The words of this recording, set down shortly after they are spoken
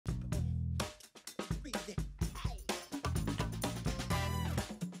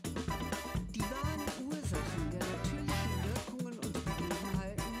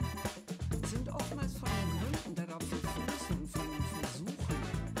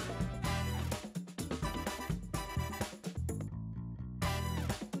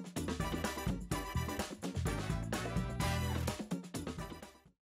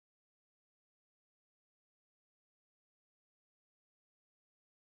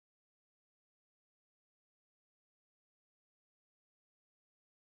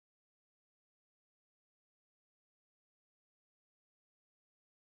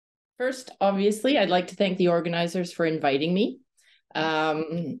First, obviously, I'd like to thank the organizers for inviting me.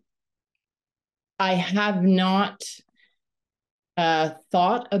 I have not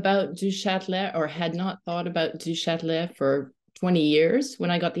thought about Du Châtelet, or had not thought about Du Châtelet for 20 years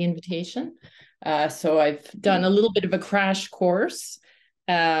when I got the invitation. So I've done a little bit of a crash course,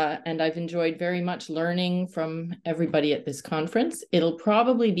 and I've enjoyed very much learning from everybody at this conference. It'll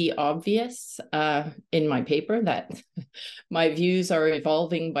probably be obvious in my paper that my views are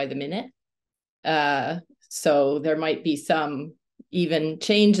evolving by the minute. So there might be some even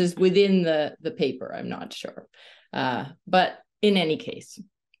changes within the paper, I'm not sure. But in any case,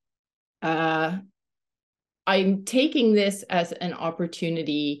 I'm taking this as an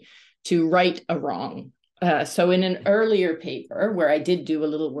opportunity to right a wrong. So in an earlier paper where I did do a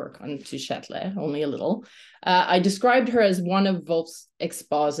little work on Du Châtelet, only a little, I described her as one of Wolff's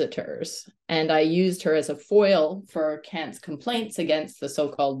expositors, and I used her as a foil for Kant's complaints against the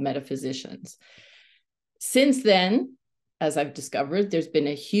so-called metaphysicians. Since then, as I've discovered, there's been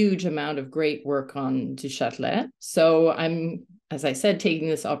a huge amount of great work on Du Châtelet. So I'm, as I said, taking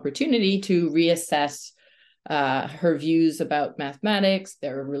this opportunity to reassess her views about mathematics,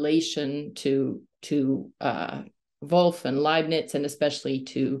 their relation to Wolff and Leibniz, and especially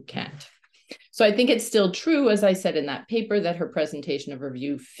to Kant. So I think it's still true, as I said in that paper, that her presentation of her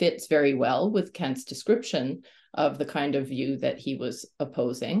view fits very well with Kant's description of the kind of view that he was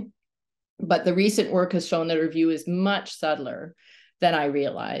opposing. But the recent work has shown that her view is much subtler than I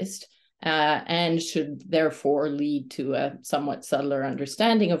realized, and should therefore lead to a somewhat subtler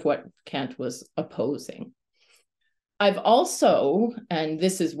understanding of what Kant was opposing. I've also, and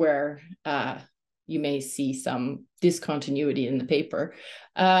this is where you may see some discontinuity in the paper,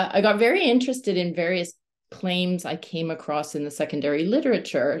 I got very interested in various claims I came across in the secondary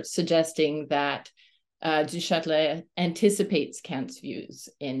literature suggesting that Du Châtelet anticipates Kant's views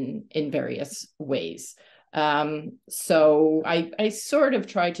in various ways. So I sort of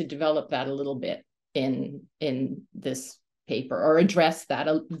tried to develop that a little bit in this paper, or address that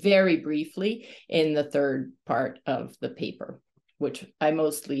very briefly in the third part of the paper, which I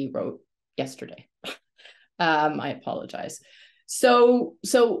mostly wrote yesterday. I apologize. So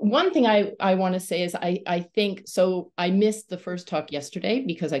one thing I want to say is I think, so I missed the first talk yesterday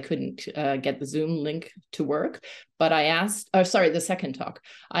because I couldn't get the Zoom link to work, but I asked, the second talk,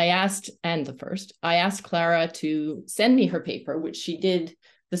 I asked Clara to send me her paper, which she did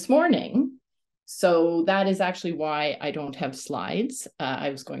this morning. So that is actually why I don't have slides. I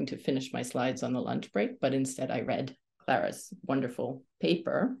was going to finish my slides on the lunch break, but instead I read Clara's wonderful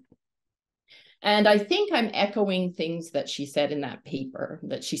paper. And I think I'm echoing things that she said in that paper,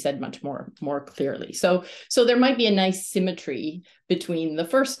 that she said much more clearly. So there might be a nice symmetry between the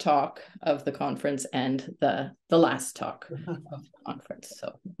first talk of the conference and the last talk of the conference.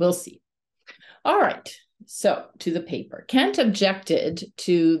 So we'll see. All right. So to the paper. Kant objected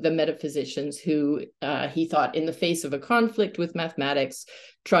to the metaphysicians who he thought, in the face of a conflict with mathematics,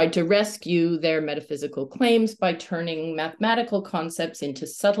 tried to rescue their metaphysical claims by turning mathematical concepts into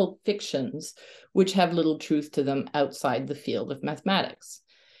subtle fictions which have little truth to them outside the field of mathematics.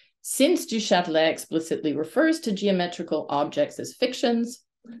 Since Du Châtelet explicitly refers to geometrical objects as fictions,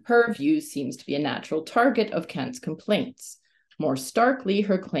 her view seems to be a natural target of Kant's complaints. More starkly,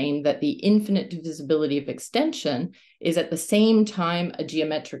 her claim that the infinite divisibility of extension is at the same time a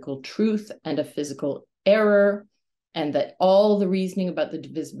geometrical truth and a physical error, and that all the reasoning about the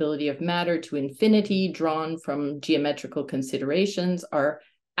divisibility of matter to infinity drawn from geometrical considerations are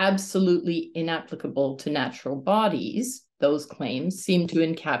absolutely inapplicable to natural bodies. Those claims seem to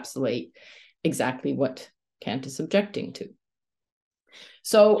encapsulate exactly what Kant is objecting to.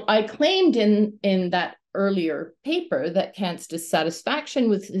 So I claimed in that earlier paper that Kant's dissatisfaction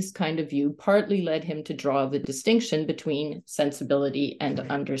with this kind of view partly led him to draw the distinction between sensibility and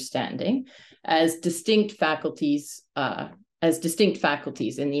understanding as distinct faculties in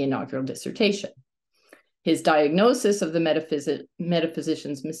the inaugural dissertation. His diagnosis of the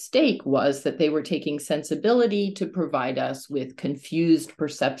metaphysicians' mistake was that they were taking sensibility to provide us with confused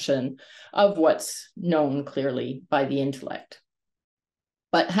perception of what's known clearly by the intellect.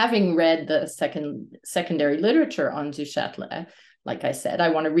 But having read the secondary literature on Du Châtelet, like I said, I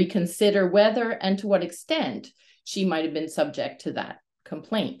want to reconsider whether and to what extent she might have been subject to that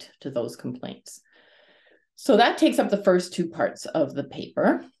complaint, to those complaints. So that takes up the first two parts of the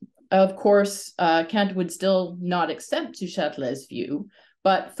paper. Of course, Kant would still not accept Du Châtelet's view,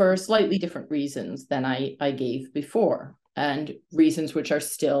 but for slightly different reasons than I gave before, and reasons which are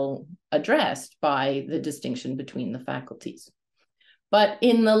still addressed by the distinction between the faculties. But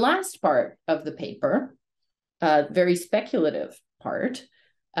in the last part of the paper, very speculative part,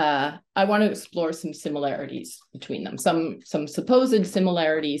 I want to explore some similarities between them, some supposed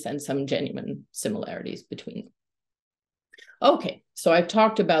similarities and some genuine similarities between them. Okay, so I've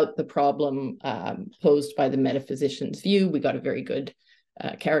talked about the problem posed by the metaphysician's view. We got a very good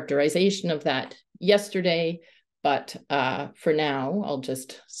characterization of that yesterday, but for now, I'll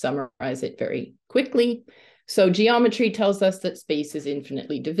just summarize it very quickly. So geometry tells us that space is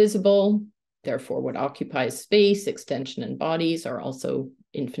infinitely divisible. Therefore, what occupies space, extension, and bodies are also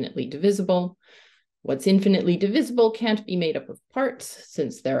infinitely divisible. What's infinitely divisible can't be made up of parts,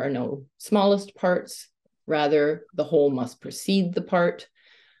 since there are no smallest parts. Rather, the whole must precede the part.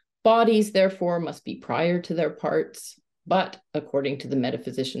 Bodies, therefore, must be prior to their parts. But according to the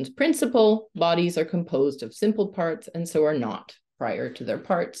metaphysician's principle, bodies are composed of simple parts and so are not prior to their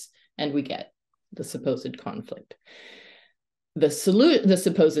parts, and we get the supposed conflict. The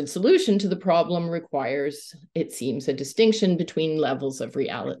supposed solution to the problem requires, it seems, a distinction between levels of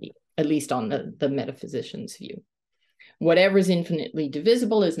reality, at least on the metaphysician's view. Whatever is infinitely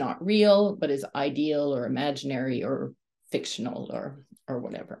divisible is not real, but is ideal or imaginary or fictional or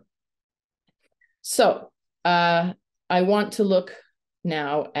whatever. So I want to look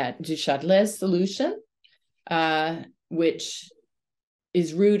now at du Châtelet's solution, which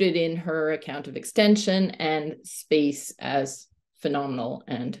is rooted in her account of extension and space as phenomenal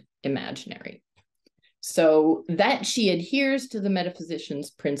and imaginary. So that she adheres to the metaphysician's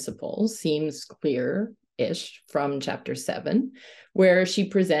principles seems clear-ish from chapter 7, where she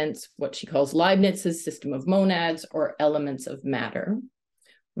presents what she calls Leibniz's system of monads, or elements of matter,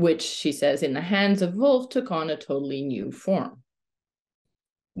 which she says in the hands of Wolff took on a totally new form.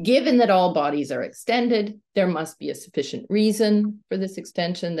 Given that all bodies are extended, there must be a sufficient reason for this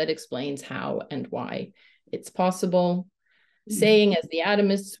extension that explains how and why it's possible. Saying, as the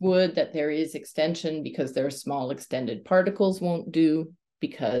atomists would, that there is extension because there are small extended particles won't do,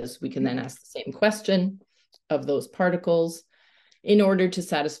 because we can then ask the same question of those particles. In order to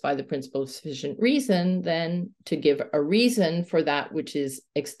satisfy the principle of sufficient reason, then to give a reason for that which is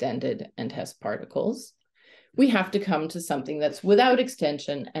extended and has particles, we have to come to something that's without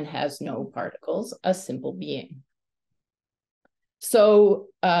extension and has no particles, a simple being. So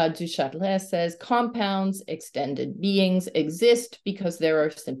du Châtelet says, compounds, extended beings exist because there are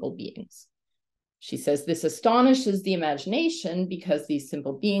simple beings. She says, this astonishes the imagination because these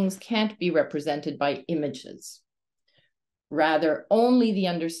simple beings can't be represented by images. Rather, only the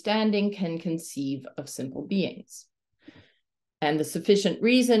understanding can conceive of simple beings. And the sufficient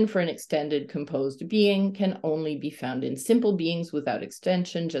reason for an extended composed being can only be found in simple beings without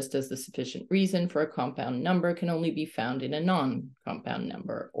extension, just as the sufficient reason for a compound number can only be found in a non-compound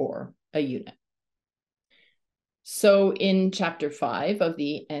number or a unit. So in chapter 5 of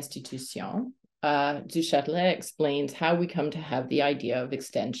the Institution, du Châtelet explains how we come to have the idea of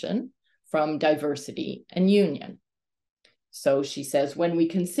extension from diversity and union. So she says, when we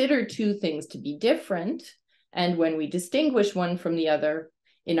consider two things to be different, and when we distinguish one from the other,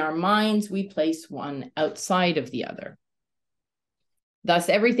 in our minds, we place one outside of the other. Thus,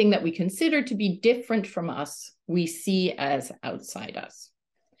 everything that we consider to be different from us, we see as outside us.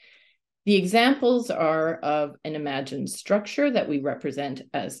 The examples are of an imagined structure that we represent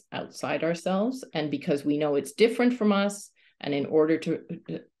as outside ourselves, and because we know it's different from us, and in order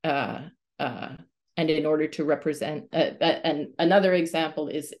to represent, and another example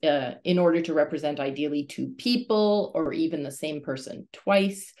is in order to represent ideally two people or even the same person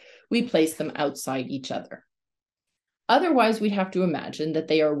twice, we place them outside each other. Otherwise, we'd have to imagine that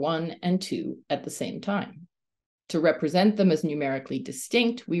they are one and two at the same time. To represent them as numerically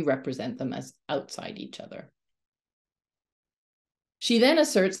distinct, we represent them as outside each other. She then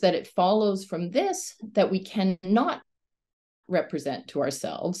asserts that it follows from this that we cannot represent to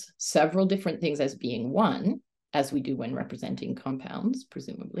ourselves several different things as being one, as we do when representing compounds,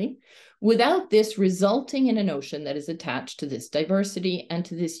 presumably, without this resulting in a notion that is attached to this diversity and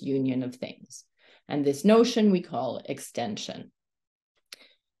to this union of things. And this notion we call extension.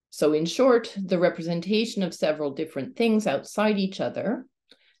 So in short, the representation of several different things outside each other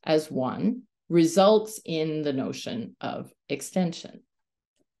as one results in the notion of extension.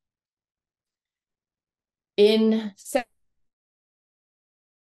 In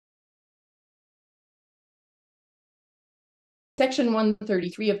Section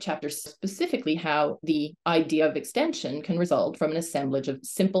 133 of chapter specifically how the idea of extension can result from an assemblage of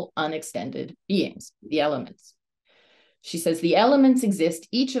simple unextended beings, the elements. She says the elements exist,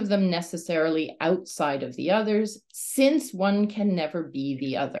 each of them necessarily outside of the others, since one can never be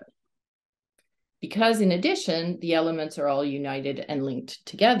the other. Because in addition, the elements are all united and linked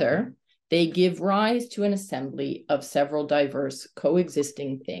together, They give rise to an assembly of several diverse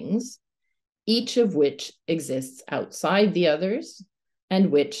coexisting things, each of which exists outside the others, and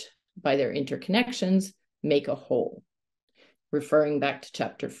which, by their interconnections, make a whole. Referring back to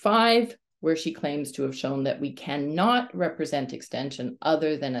chapter 5, where she claims to have shown that we cannot represent extension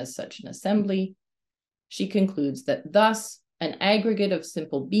other than as such an assembly, she concludes that thus an aggregate of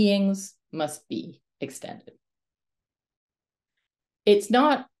simple beings must be extended. It's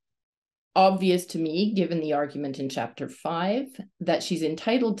not obvious to me, given the argument in chapter 5, that she's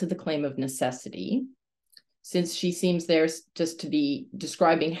entitled to the claim of necessity, since she seems there just to be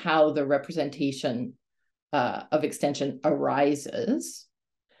describing how the representation of extension arises.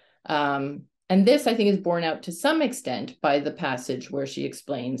 And this, I think, is borne out to some extent by the passage where she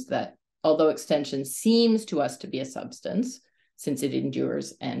explains that although extension seems to us to be a substance, since it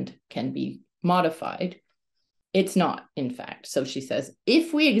endures and can be modified, it's not, in fact. So she says,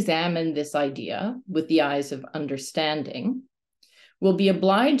 if we examine this idea with the eyes of understanding, we'll be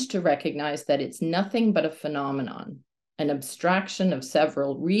obliged to recognize that it's nothing but a phenomenon, an abstraction of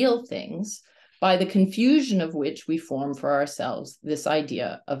several real things, by the confusion of which we form for ourselves this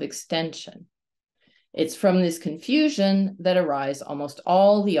idea of extension. It's from this confusion that arise almost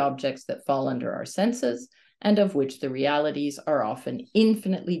all the objects that fall under our senses, and of which the realities are often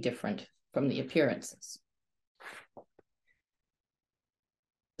infinitely different from the appearances.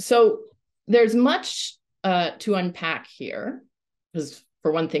 So there's much to unpack here, because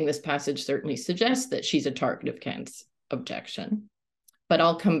for one thing, this passage certainly suggests that she's a target of Kant's objection, but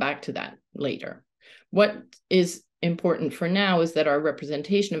I'll come back to that later. What is important for now is that our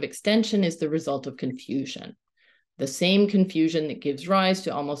representation of extension is the result of confusion, the same confusion that gives rise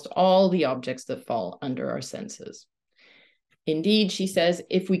to almost all the objects that fall under our senses. Indeed, she says,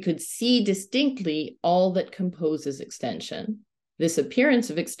 if we could see distinctly all that composes extension, this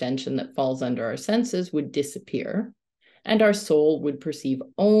appearance of extension that falls under our senses would disappear, and our soul would perceive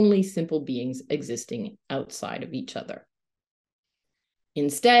only simple beings existing outside of each other.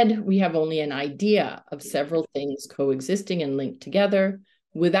 Instead, we have only an idea of several things coexisting and linked together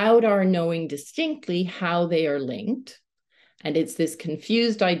without our knowing distinctly how they are linked. And it's this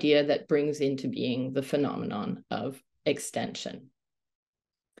confused idea that brings into being the phenomenon of extension.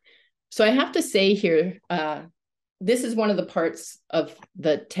 So I have to say here, this is one of the parts of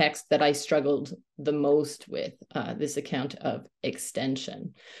the text that I struggled the most with, this account of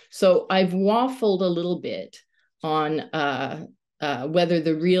extension. So I've waffled a little bit on whether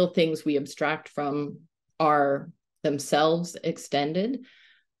the real things we abstract from are themselves extended.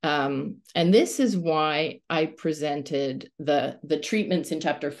 And this is why I presented the treatments in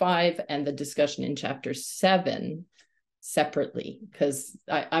chapter 5 and the discussion in chapter 7 separately, because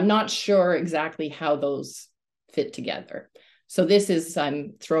I'm not sure exactly how those fit together. So this is,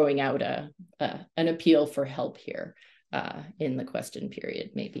 I'm throwing out an appeal for help here in the question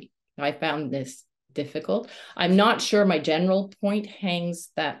period, maybe. I found this difficult. I'm not sure my general point hangs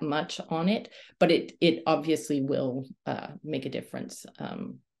that much on it, but it obviously will make a difference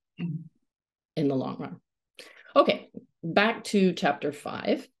in the long run. Okay, back to chapter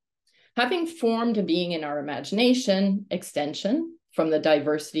 5. Having formed a being in our imagination, extension, from the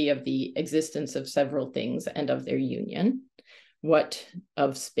diversity of the existence of several things and of their union, what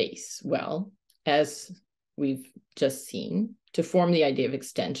of space? Well, as we've just seen, to form the idea of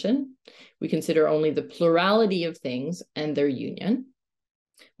extension, we consider only the plurality of things and their union,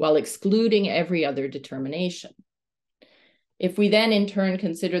 while excluding every other determination. If we then in turn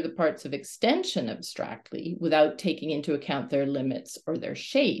consider the parts of extension abstractly, without taking into account their limits or their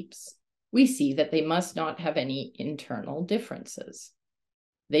shapes, we see that they must not have any internal differences.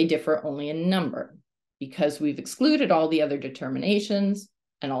 They differ only in number. Because we've excluded all the other determinations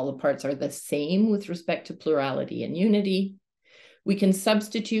and all the parts are the same with respect to plurality and unity, we can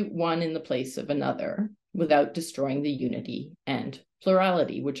substitute one in the place of another without destroying the unity and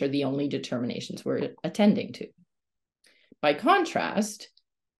plurality, which are the only determinations we're attending to. By contrast,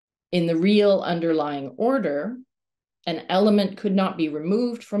 in the real underlying order, an element could not be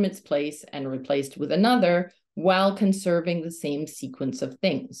removed from its place and replaced with another while conserving the same sequence of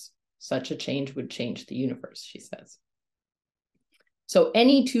things. Such a change would change the universe, she says. So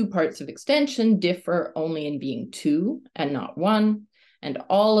any two parts of extension differ only in being two and not one, and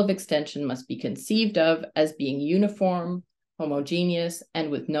all of extension must be conceived of as being uniform, homogeneous, and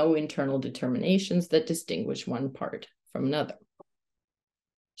with no internal determinations that distinguish one part from another.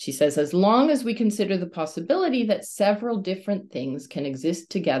 She says, as long as we consider the possibility that several different things can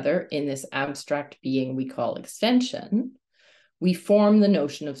exist together in this abstract being we call extension, we form the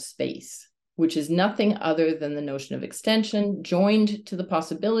notion of space, which is nothing other than the notion of extension joined to the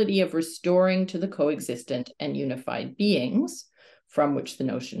possibility of restoring to the coexistent and unified beings from which the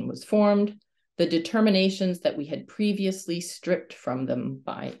notion was formed, the determinations that we had previously stripped from them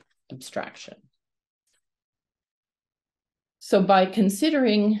by abstraction. So by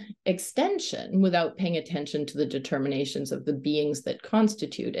considering extension without paying attention to the determinations of the beings that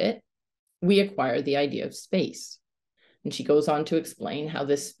constitute it, we acquire the idea of space. And she goes on to explain how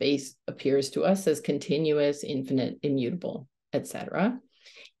this space appears to us as continuous, infinite, immutable, etc.,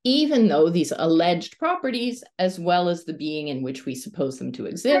 even though these alleged properties, as well as the being in which we suppose them to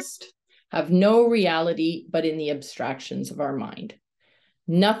exist, have no reality but in the abstractions of our mind.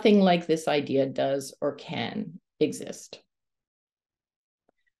 Nothing like this idea does or can exist.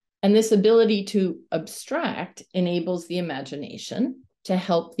 And this ability to abstract enables the imagination to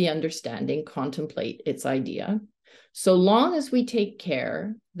help the understanding contemplate its idea, so long as we take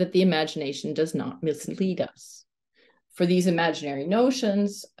care that the imagination does not mislead us. For these imaginary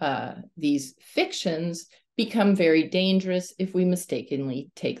notions, these fictions, become very dangerous if we mistakenly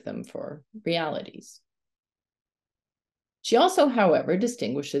take them for realities. She also, however,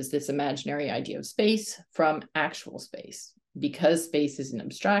 distinguishes this imaginary idea of space from actual space. Because space is an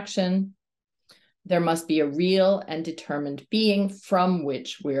abstraction, there must be a real and determined being from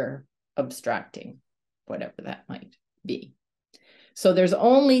which we're abstracting, whatever that might be. So there's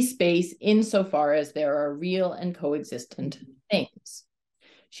only space insofar as there are real and coexistent things.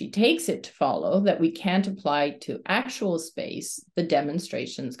 She takes it to follow that we can't apply to actual space the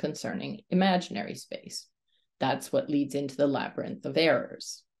demonstrations concerning imaginary space. That's what leads into the labyrinth of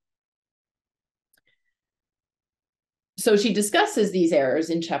errors. So she discusses these errors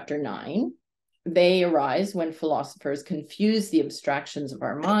in chapter 9. They arise when philosophers confuse the abstractions of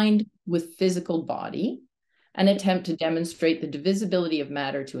our mind with physical body and attempt to demonstrate the divisibility of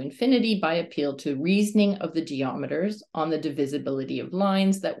matter to infinity by appeal to reasoning of the geometers on the divisibility of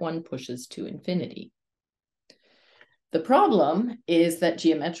lines that one pushes to infinity. The problem is that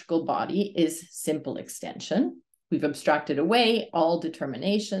geometrical body is simple extension. We've abstracted away all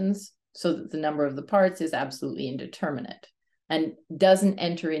determinations so that the number of the parts is absolutely indeterminate and doesn't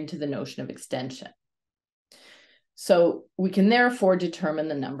enter into the notion of extension. So we can therefore determine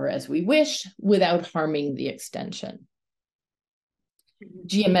the number as we wish without harming the extension.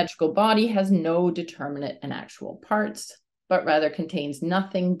 Geometrical body has no determinate and actual parts, but rather contains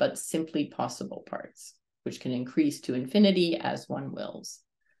nothing but simply possible parts, which can increase to infinity as one wills.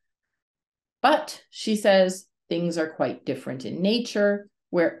 But, she says, things are quite different in nature,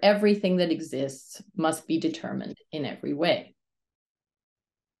 where everything that exists must be determined in every way.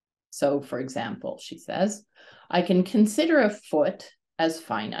 So, for example, she says, I can consider a foot as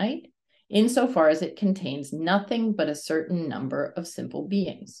finite insofar as it contains nothing but a certain number of simple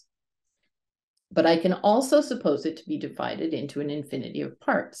beings. But I can also suppose it to be divided into an infinity of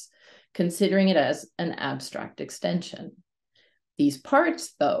parts, considering it as an abstract extension. These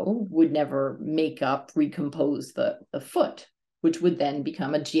parts, though, would never recompose the foot, which would then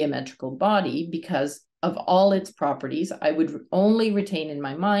become a geometrical body because of all its properties, I would only retain in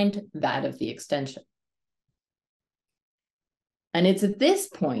my mind that of the extension. And it's at this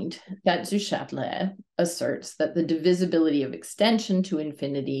point that du Châtelet asserts that the divisibility of extension to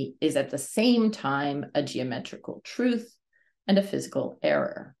infinity is at the same time a geometrical truth and a physical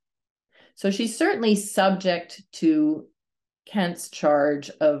error. So she's certainly subject to Kant's charge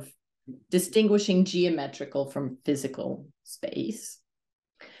of distinguishing geometrical from physical space.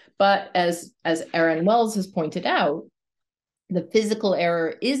 But as Aaron Wells has pointed out, the physical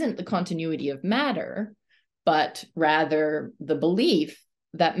error isn't the continuity of matter, but rather the belief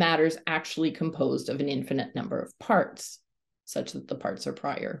that matter is actually composed of an infinite number of parts, such that the parts are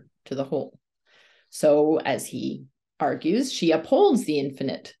prior to the whole. So, as he argues, she upholds the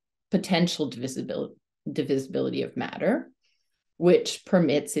infinite potential divisibility of matter, which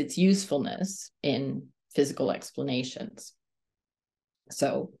permits its usefulness in physical explanations.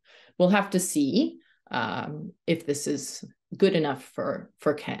 So we'll have to see if this is good enough for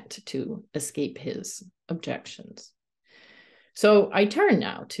Kant to escape his objections. So I turn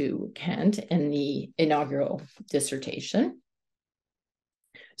now to Kant and the inaugural dissertation.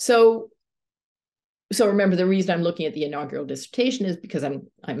 So remember, the reason I'm looking at the inaugural dissertation is because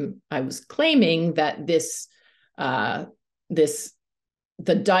I was claiming that the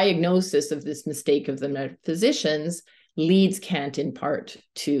diagnosis of this mistake of the metaphysicians leads Kant in part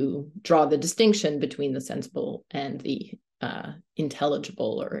to draw the distinction between the sensible and the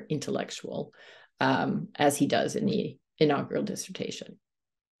intelligible or intellectual, as he does in the inaugural dissertation.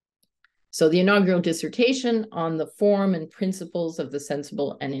 So the inaugural dissertation on the form and principles of the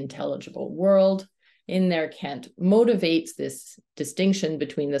sensible and intelligible world. In there, Kant motivates this distinction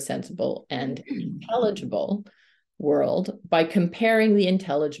between the sensible and intelligible world by comparing the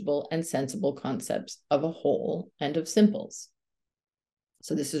intelligible and sensible concepts of a whole and of simples.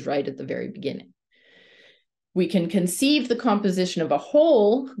 So this is right at the very beginning. We can conceive the composition of a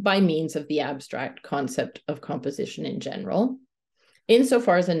whole by means of the abstract concept of composition in general,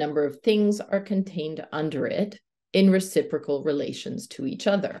 insofar as a number of things are contained under it in reciprocal relations to each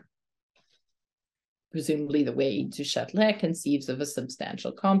other. Presumably the way du Châtelet conceives of a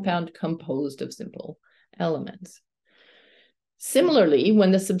substantial compound composed of simple elements. Similarly,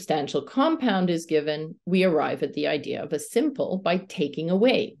 when the substantial compound is given, we arrive at the idea of a simple by taking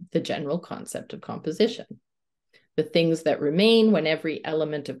away the general concept of composition. The things that remain when every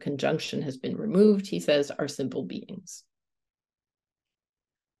element of conjunction has been removed, he says, are simple beings.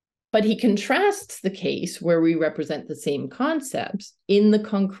 But he contrasts the case where we represent the same concepts in the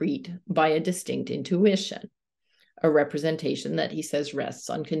concrete by a distinct intuition, a representation that he says rests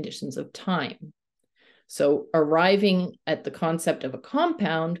on conditions of time. So arriving at the concept of a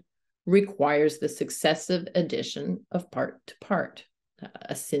compound requires the successive addition of part to part,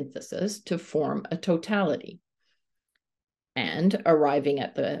 a synthesis to form a totality. And arriving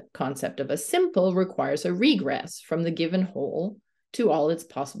at the concept of a simple requires a regress from the given whole to all its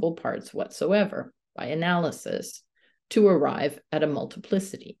possible parts whatsoever, by analysis, to arrive at a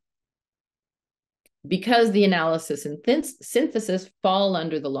multiplicity. Because the analysis and synthesis fall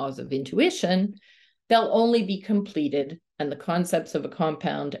under the laws of intuition, they'll only be completed, and the concepts of a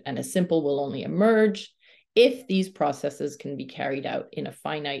compound and a simple will only emerge if these processes can be carried out in a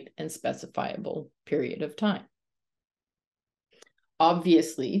finite and specifiable period of time.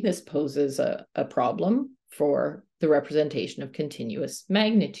 Obviously, this poses a problem for the representation of continuous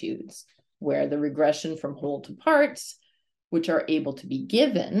magnitudes, where the regression from whole to parts, which are able to be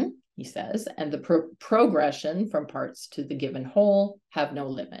given, he says, and the progression from parts to the given whole have no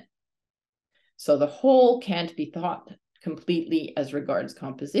limit. So the whole can't be thought completely as regards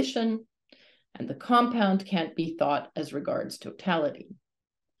composition, and the compound can't be thought as regards totality.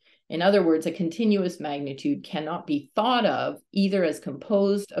 In other words, a continuous magnitude cannot be thought of either as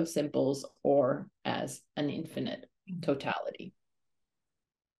composed of simples or as an infinite totality.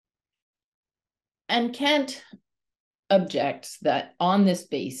 And Kant objects that on this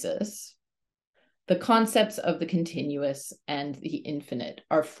basis, the concepts of the continuous and the infinite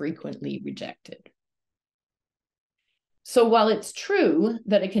are frequently rejected. So while it's true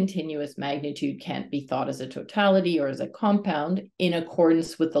that a continuous magnitude can't be thought as a totality or as a compound in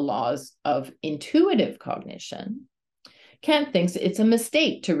accordance with the laws of intuitive cognition, Kant thinks it's a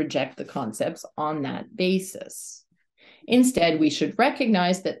mistake to reject the concepts on that basis. Instead, we should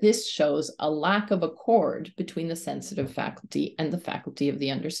recognize that this shows a lack of accord between the sensitive faculty and the faculty of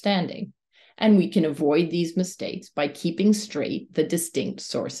the understanding. And we can avoid these mistakes by keeping straight the distinct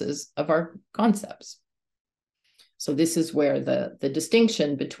sources of our concepts. So this is where the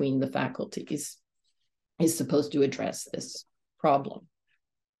distinction between the faculties is supposed to address this problem.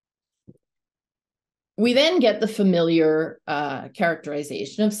 We then get the familiar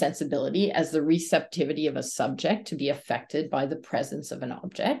characterization of sensibility as the receptivity of a subject to be affected by the presence of an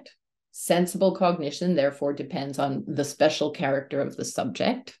object. Sensible cognition, therefore, depends on the special character of the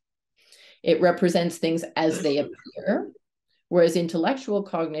subject. It represents things as they appear, whereas intellectual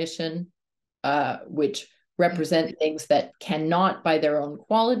cognition, which represent things that cannot by their own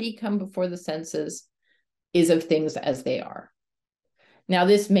quality come before the senses, is of things as they are. Now,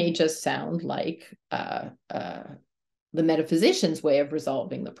 this may just sound like the metaphysician's way of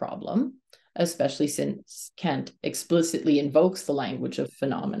resolving the problem, especially since Kant explicitly invokes the language of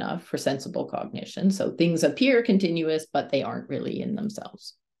phenomena for sensible cognition. So things appear continuous, but they aren't really in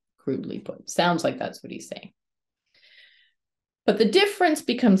themselves, crudely put. Sounds like that's what he's saying. But the difference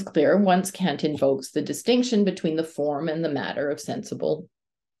becomes clear once Kant invokes the distinction between the form and the matter of sensible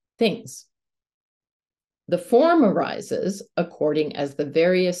things. The form arises according as the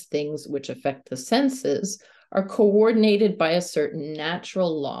various things which affect the senses are coordinated by a certain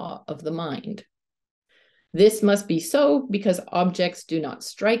natural law of the mind. This must be so because objects do not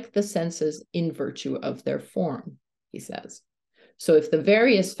strike the senses in virtue of their form, he says. So if the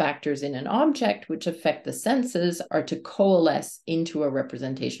various factors in an object which affect the senses are to coalesce into a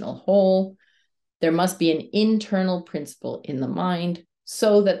representational whole, there must be an internal principle in the mind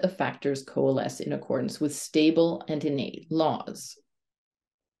so that the factors coalesce in accordance with stable and innate laws.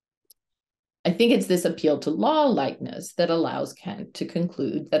 I think it's this appeal to law-likeness that allows Kant to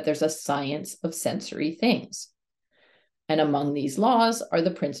conclude that there's a science of sensory things. And among these laws are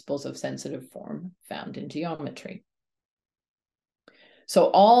the principles of sensitive form found in geometry. So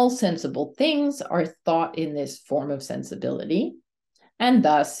all sensible things are thought in this form of sensibility. And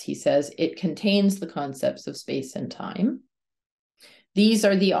thus, he says, it contains the concepts of space and time. These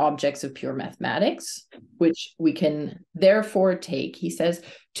are the objects of pure mathematics, which we can therefore take, he says,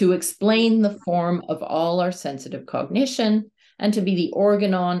 to explain the form of all our sensitive cognition and to be the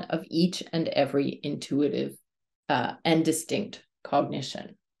organon of each and every intuitive and distinct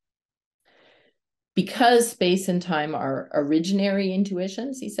cognition. Because space and time are originary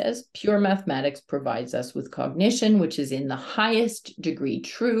intuitions, he says, pure mathematics provides us with cognition, which is in the highest degree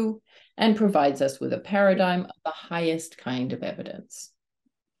true, and provides us with a paradigm of the highest kind of evidence.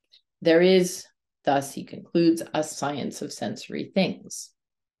 There is, thus, he concludes, a science of sensory things,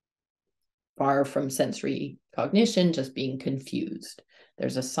 far from sensory cognition just being confused.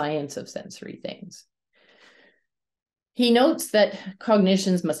 There's a science of sensory things. He notes that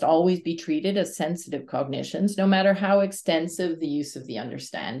cognitions must always be treated as sensitive cognitions, no matter how extensive the use of the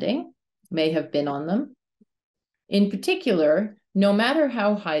understanding may have been on them. In particular, no matter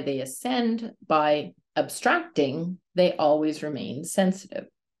how high they ascend by abstracting, they always remain sensitive.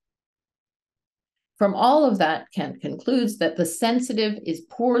 From all of that, Kant concludes that the sensitive is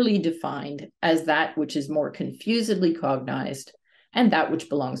poorly defined as that which is more confusedly cognized, and that which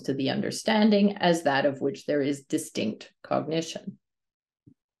belongs to the understanding as that of which there is distinct cognition.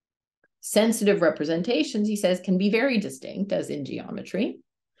 Sensitive representations, he says, can be very distinct, as in geometry,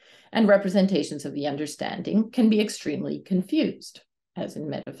 and representations of the understanding can be extremely confused, as in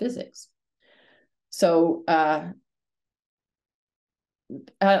metaphysics. So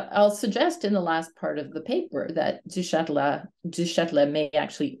I'll suggest in the last part of the paper that du Châtelet may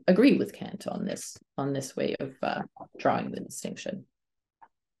actually agree with Kant on this way of drawing the distinction.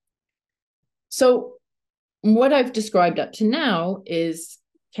 So what I've described up to now is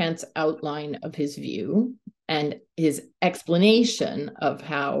Kant's outline of his view and his explanation of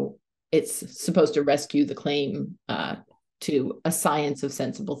how it's supposed to rescue the claim to a science of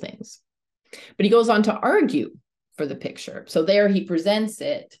sensible things. But he goes on to argue for the picture. So there he presents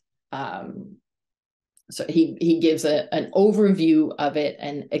it. So he gives an overview of it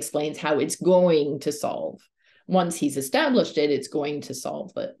and explains how it's going to solve. Once he's established it, it's going to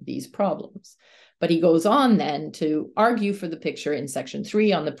solve these problems. But he goes on then to argue for the picture in section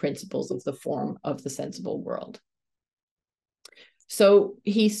 3 on the principles of the form of the sensible world. So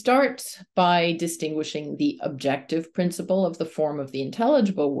he starts by distinguishing the objective principle of the form of the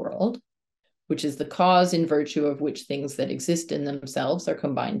intelligible world, which is the cause in virtue of which things that exist in themselves are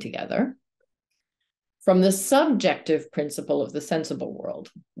combined together, from the subjective principle of the sensible world,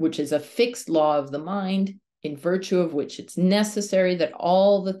 which is a fixed law of the mind, in virtue of which it's necessary that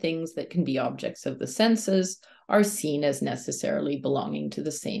all the things that can be objects of the senses are seen as necessarily belonging to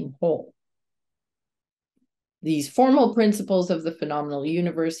the same whole. These formal principles of the phenomenal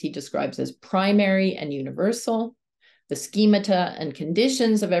universe he describes as primary and universal, the schemata and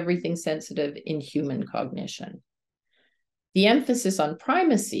conditions of everything sensitive in human cognition. The emphasis on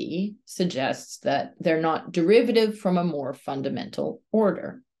primacy suggests that they're not derivative from a more fundamental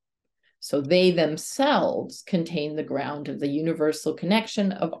order. So they themselves contain the ground of the universal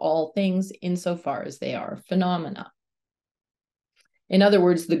connection of all things insofar as they are phenomena. In other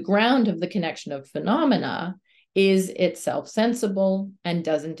words, the ground of the connection of phenomena is itself sensible and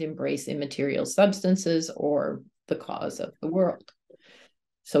doesn't embrace immaterial substances or the cause of the world.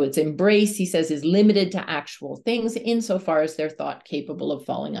 So its embrace, he says, is limited to actual things insofar as they're thought capable of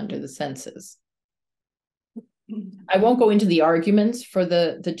falling under the senses. I won't go into the arguments for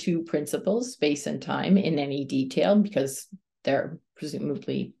the two principles, space and time, in any detail because they're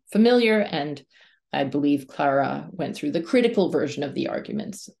presumably familiar, and I believe Clara went through the critical version of the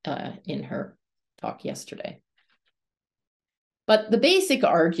arguments in her talk yesterday. But the basic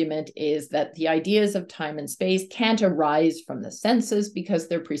argument is that the ideas of time and space can't arise from the senses because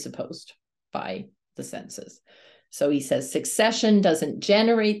they're presupposed by the senses. So he says succession doesn't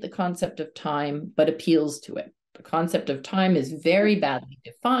generate the concept of time, but appeals to it. The concept of time is very badly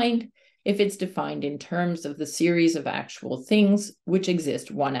defined if it's defined in terms of the series of actual things which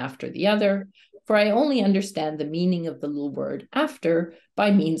exist one after the other, for I only understand the meaning of the little word after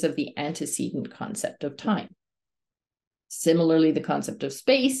by means of the antecedent concept of time. Similarly, the concept of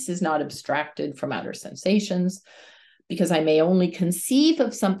space is not abstracted from outer sensations because I may only conceive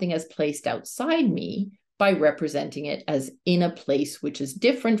of something as placed outside me by representing it as in a place which is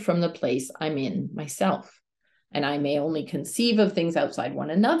different from the place I'm in myself. And I may only conceive of things outside one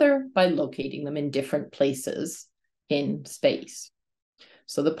another by locating them in different places in space.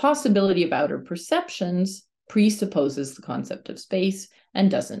 So the possibility of outer perceptions presupposes the concept of space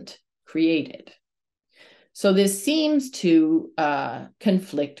and doesn't create it. So this seems to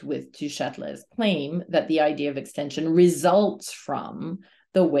conflict with du Châtelet's claim that the idea of extension results from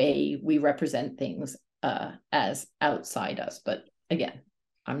the way we represent things as outside us. But again,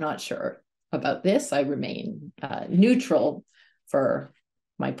 I'm not sure about this. I remain neutral for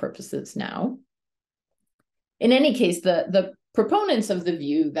my purposes now. In any case, the proponents of the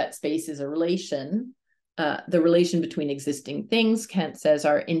view that space is a relation, the relation between existing things, Kant says,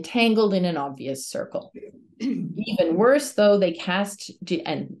 are entangled in an obvious circle. Even worse, though, they cast,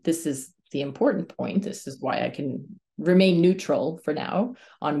 and this is the important point, this is why I can remain neutral for now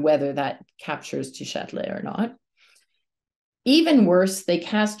on whether that captures du Châtelet or not. Even worse, they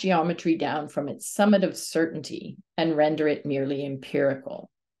cast geometry down from its summit of certainty and render it merely empirical.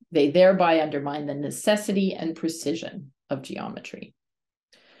 They thereby undermine the necessity and precision of geometry.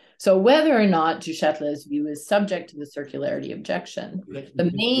 So whether or not du Châtelet's view is subject to the circularity objection,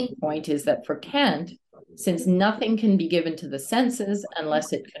 the main point is that for Kant, since nothing can be given to the senses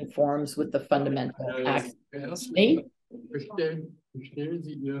unless it conforms with the fundamental axiom of space.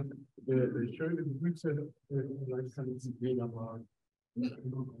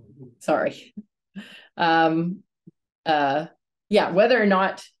 Sorry. Yeah, whether or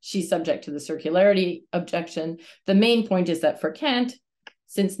not she's subject to the circularity objection, the main point is that for Kant,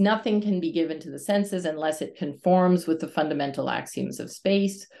 since nothing can be given to the senses unless it conforms with the fundamental axioms of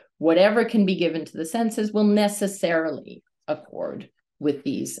space, whatever can be given to the senses will necessarily accord with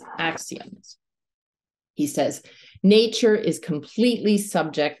these axioms. He says, nature is completely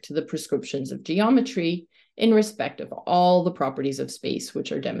subject to the prescriptions of geometry in respect of all the properties of space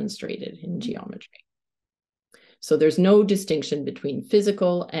which are demonstrated in geometry. So there's no distinction between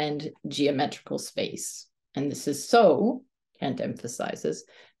physical and geometrical space. And this is so, Kant emphasizes,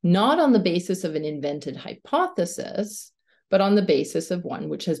 not on the basis of an invented hypothesis, but on the basis of one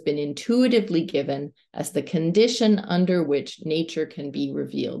which has been intuitively given as the condition under which nature can be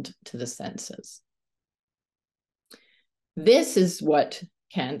revealed to the senses. This is what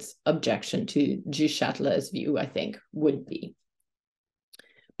Kant's objection to du Châtelet's view, I think, would be.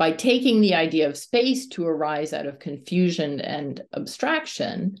 By taking the idea of space to arise out of confusion and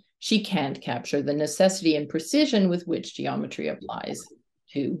abstraction, she can't capture the necessity and precision with which geometry applies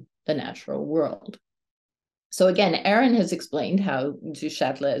to the natural world. So again, Aaron has explained how du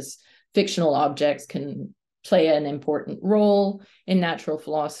Châtelet's fictional objects can play an important role in natural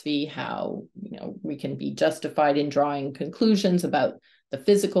philosophy, how we can be justified in drawing conclusions about the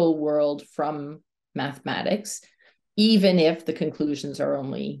physical world from mathematics, even if the conclusions are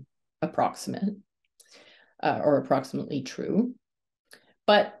only approximate or approximately true.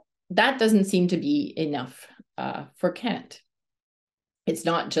 But that doesn't seem to be enough for Kant. It's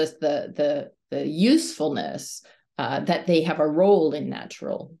not just the usefulness that they have a role in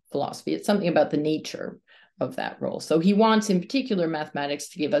natural philosophy. It's something about the nature of that role. So he wants, in particular, mathematics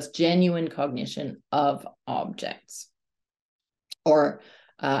to give us genuine cognition of objects, or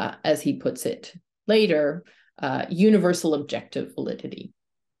as he puts it later, universal objective validity.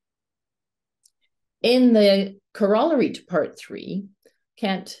 In the corollary to part 3,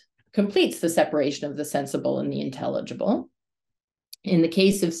 Kant completes the separation of the sensible and the intelligible. In the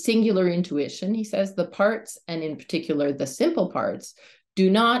case of singular intuition, he says the parts, and in particular the simple parts, do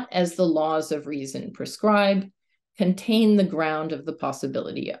not, as the laws of reason prescribe, contain the ground of the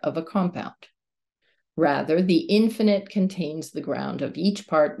possibility of a compound. Rather, the infinite contains the ground of each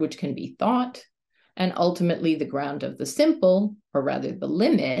part which can be thought, and ultimately the ground of the simple, or rather the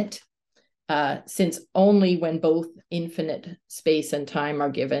limit, since only when both infinite space and time are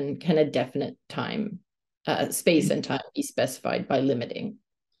given can a definite time, space and time be specified by limiting.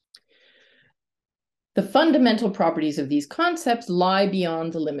 The fundamental properties of these concepts lie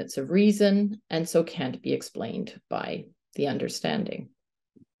beyond the limits of reason, and so can't be explained by the understanding.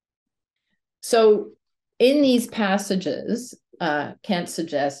 So in these passages, Kant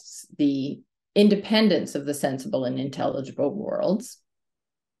suggests the independence of the sensible and intelligible worlds.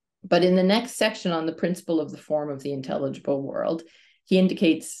 But in the next section on the principle of the form of the intelligible world, he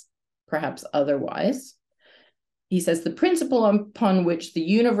indicates perhaps otherwise. He says the principle upon which the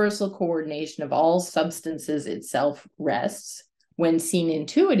universal coordination of all substances itself rests, when seen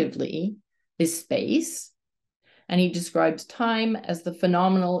intuitively, is space. And he describes time as the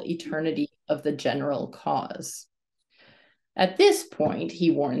phenomenal eternity of the general cause. At this point, he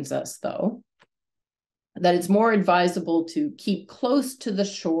warns us, though, that it's more advisable to keep close to the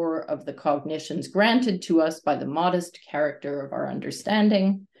shore of the cognitions granted to us by the modest character of our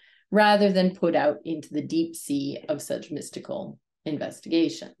understanding, rather than put out into the deep sea of such mystical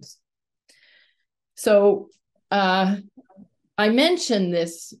investigations. So I mention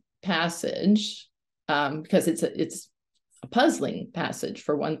this passage because it's a puzzling passage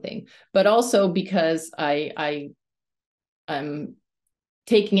for one thing, but also because I'm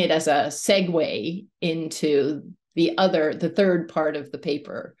taking it as a segue into the third part of the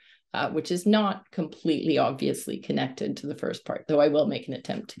paper, which is not completely obviously connected to the first part, though I will make an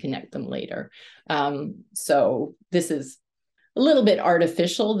attempt to connect them later. So this is a little bit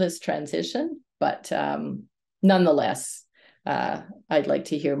artificial, this transition, but nonetheless, I'd like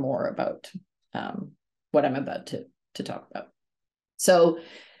to hear more about what I'm about to talk about. So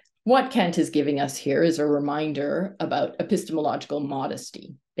what Kant is giving us here is a reminder about epistemological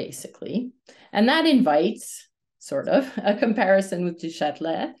modesty, basically. And that invites sort of a comparison with Du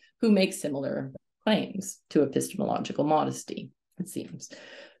Châtelet, who makes similar claims to epistemological modesty, it seems.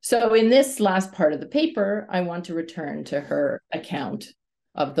 So in this last part of the paper, I want to return to her account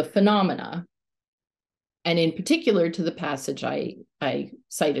of the phenomena, and in particular to the passage I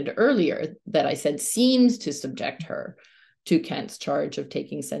cited earlier that I said seems to subject her to Kant's charge of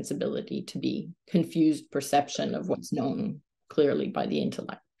taking sensibility to be confused perception of what's known clearly by the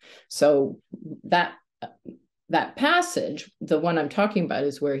intellect. So that passage, the one I'm talking about,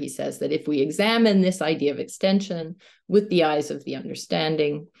 is where he says that if we examine this idea of extension with the eyes of the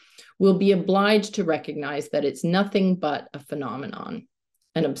understanding, we'll be obliged to recognize that it's nothing but a phenomenon,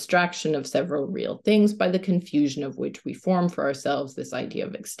 an abstraction of several real things by the confusion of which we form for ourselves this idea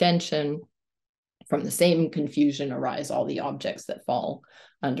of extension. From the same confusion arise all the objects that fall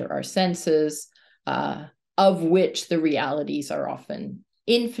under our senses, of which the realities are often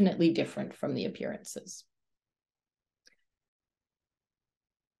infinitely different from the appearances.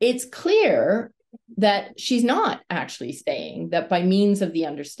 It's clear that she's not actually saying that by means of the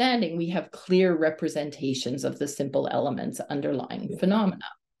understanding, we have clear representations of the simple elements underlying phenomena,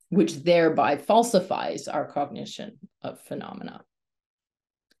 which thereby falsifies our cognition of phenomena.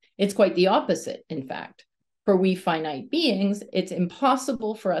 It's quite the opposite, in fact. For we finite beings, it's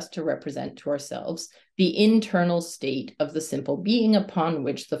impossible for us to represent to ourselves the internal state of the simple being upon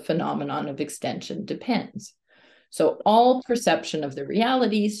which the phenomenon of extension depends. So all perception of the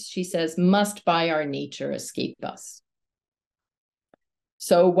realities, she says, must by our nature escape us.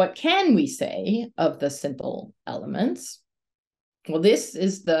 So what can we say of the simple elements? Well, this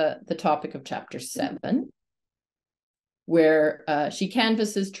is the topic of chapter 7, where she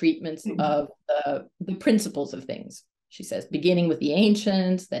canvasses treatments of the principles of things. She says, beginning with the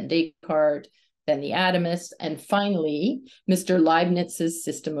ancients, then Descartes, then the atomists, and finally, Mr. Leibniz's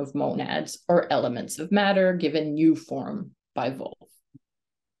system of monads, or elements of matter, given new form by Wolff.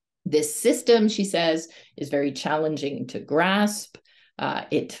 This system, she says, is very challenging to grasp.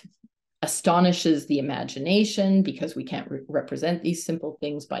 It astonishes the imagination because we can't represent these simple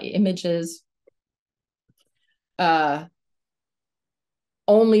things by images. Only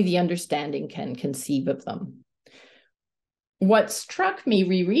the understanding can conceive of them. What struck me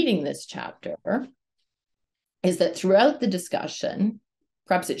rereading this chapter is that throughout the discussion,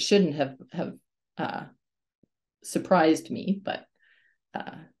 perhaps it shouldn't have surprised me, but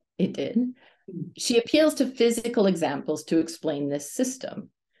it did. She appeals to physical examples to explain this system.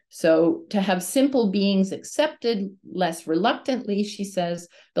 So to have simple beings accepted less reluctantly, she says,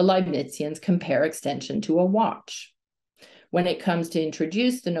 the Leibnizians compare extension to a watch. When it comes to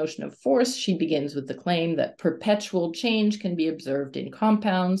introduce the notion of force, she begins with the claim that perpetual change can be observed in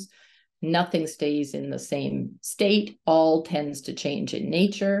compounds. Nothing stays in the same state. All tends to change in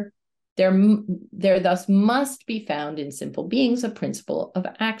nature. There thus must be found in simple beings a principle of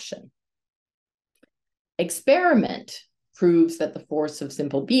action. Experiment proves that the force of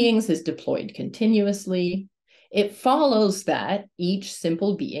simple beings is deployed continuously. It follows that each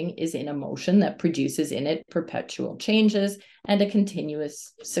simple being is in a motion that produces in it perpetual changes and a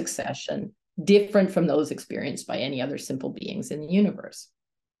continuous succession, different from those experienced by any other simple beings in the universe.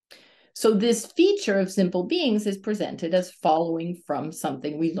 So this feature of simple beings is presented as following from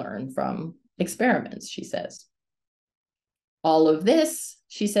something we learn from experiments, she says. All of this,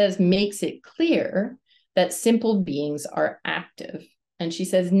 she says, makes it clear that simple beings are active. And she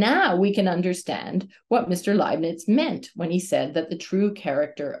says, now we can understand what Mr. Leibniz meant when he said that the true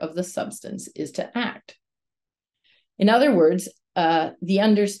character of the substance is to act. In other words, the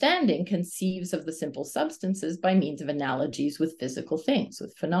understanding conceives of the simple substances by means of analogies with physical things,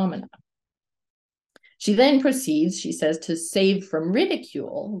 with phenomena. She then proceeds, she says, to save from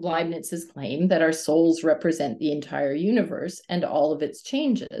ridicule Leibniz's claim that our souls represent the entire universe and all of its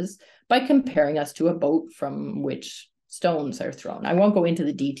changes by comparing us to a boat from which stones are thrown. I won't go into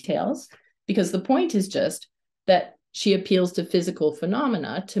the details because the point is just that she appeals to physical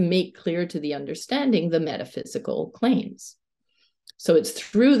phenomena to make clear to the understanding the metaphysical claims. So it's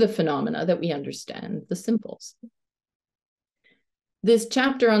through the phenomena that we understand the simples. This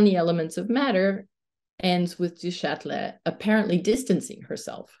chapter on the elements of matter ends with du Châtelet apparently distancing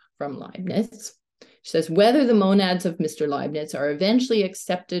herself from Leibniz. She says, whether the monads of Mr. Leibniz are eventually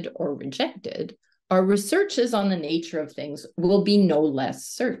accepted or rejected, our researches on the nature of things will be no less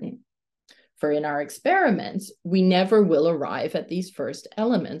certain. For in our experiments, we never will arrive at these first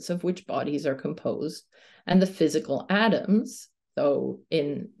elements of which bodies are composed, and the physical atoms, though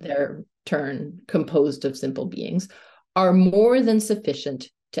in their turn composed of simple beings, are more than sufficient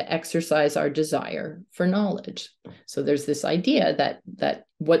to exercise our desire for knowledge. So there's this idea that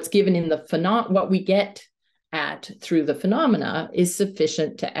what's given in the what we get at through the phenomena is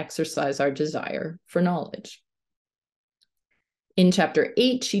sufficient to exercise our desire for knowledge. In chapter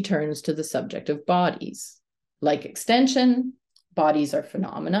 8, she turns to the subject of bodies. Like extension, bodies are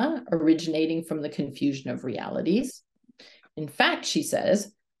phenomena originating from the confusion of realities. In fact, she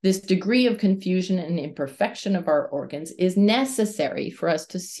says, this degree of confusion and imperfection of our organs is necessary for us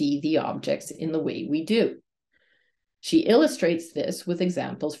to see the objects in the way we do. She illustrates this with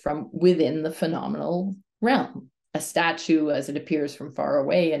examples from within the phenomenal realm. A statue as it appears from far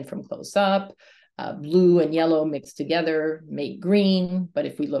away and from close up, blue and yellow mixed together make green, but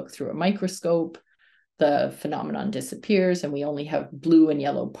if we look through a microscope, the phenomenon disappears and we only have blue and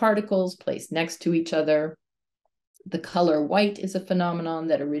yellow particles placed next to each other. The color white is a phenomenon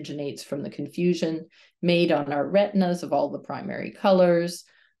that originates from the confusion made on our retinas of all the primary colors.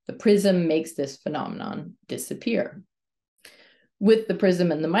 The prism makes this phenomenon disappear. With the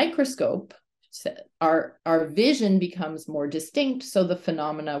prism and the microscope, our vision becomes more distinct, so the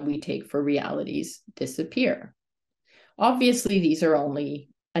phenomena we take for realities disappear. Obviously, these are only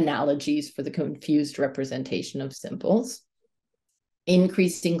analogies for the confused representation of simples.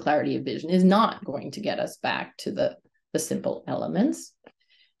 Increasing clarity of vision is not going to get us back to the simple elements.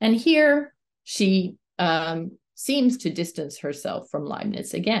 And here she seems to distance herself from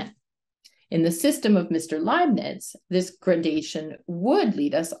Leibniz again. In the system of Mr. Leibniz, this gradation would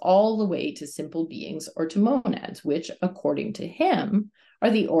lead us all the way to simple beings or to monads, which, according to him, are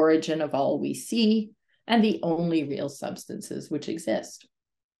the origin of all we see and the only real substances which exist.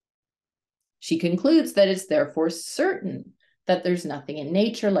 She concludes that it's therefore certain that there's nothing in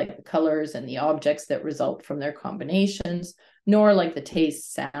nature like the colors and the objects that result from their combinations, nor like the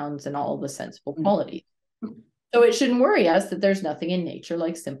tastes, sounds, and all the sensible qualities. So it shouldn't worry us that there's nothing in nature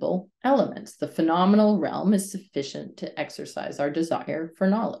like simple elements. The phenomenal realm is sufficient to exercise our desire for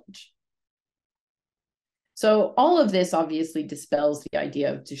knowledge. So all of this obviously dispels the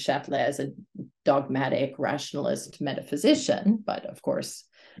idea of du Châtelet as a dogmatic rationalist metaphysician, but of course,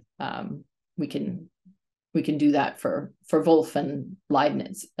 we can do that for Wolff and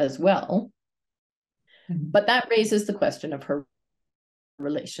Leibniz as well. But that raises the question of her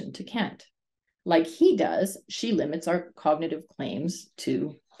relation to Kant. Like he does, she limits our cognitive claims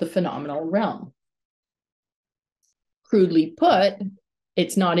to the phenomenal realm. Crudely put,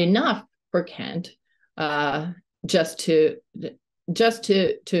 it's not enough for Kant just to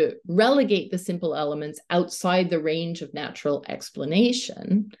relegate the simple elements outside the range of natural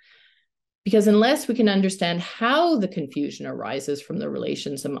explanation. Because unless we can understand how the confusion arises from the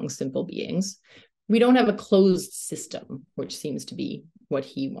relations among simple beings, we don't have a closed system, which seems to be what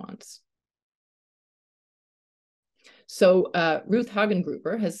he wants. So Ruth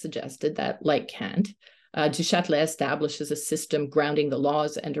Hagengruber has suggested that, like Kant, du Châtelet establishes a system grounding the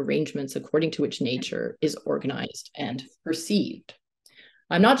laws and arrangements according to which nature is organized and perceived.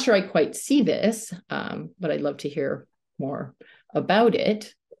 I'm not sure I quite see this, but I'd love to hear more about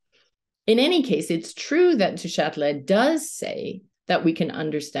it. In any case, it's true that du Châtelet does say that we can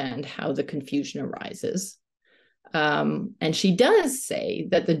understand how the confusion arises. And she does say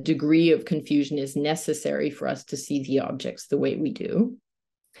that the degree of confusion is necessary for us to see the objects the way we do.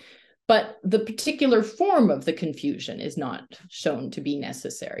 But the particular form of the confusion is not shown to be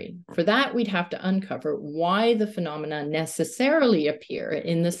necessary. For that, we'd have to uncover why the phenomena necessarily appear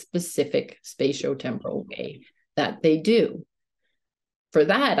in the specific spatiotemporal way that they do. For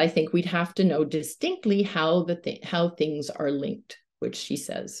that, I think we'd have to know distinctly how things are linked, which she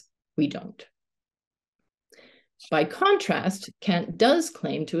says we don't. By contrast, Kant does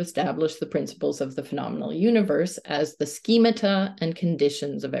claim to establish the principles of the phenomenal universe as the schemata and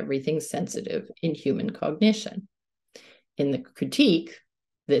conditions of everything sensitive in human cognition. In the Critique,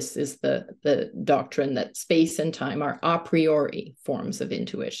 this is the doctrine that space and time are a priori forms of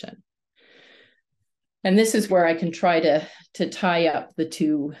intuition. And this is where I can try to tie up the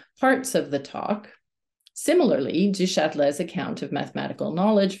two parts of the talk. Similarly, du Châtelet's account of mathematical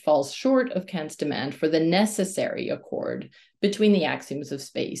knowledge falls short of Kant's demand for the necessary accord between the axioms of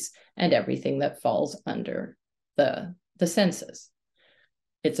space and everything that falls under the senses.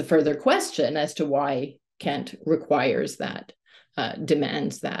 It's a further question as to why Kant requires that,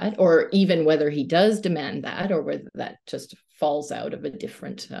 demands that, or even whether he does demand that, or whether that just falls out of a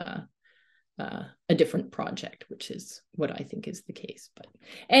different project, which is what I think is the case. But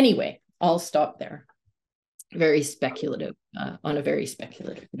anyway, I'll stop there. Very speculative, on a very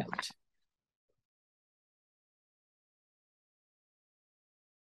speculative note.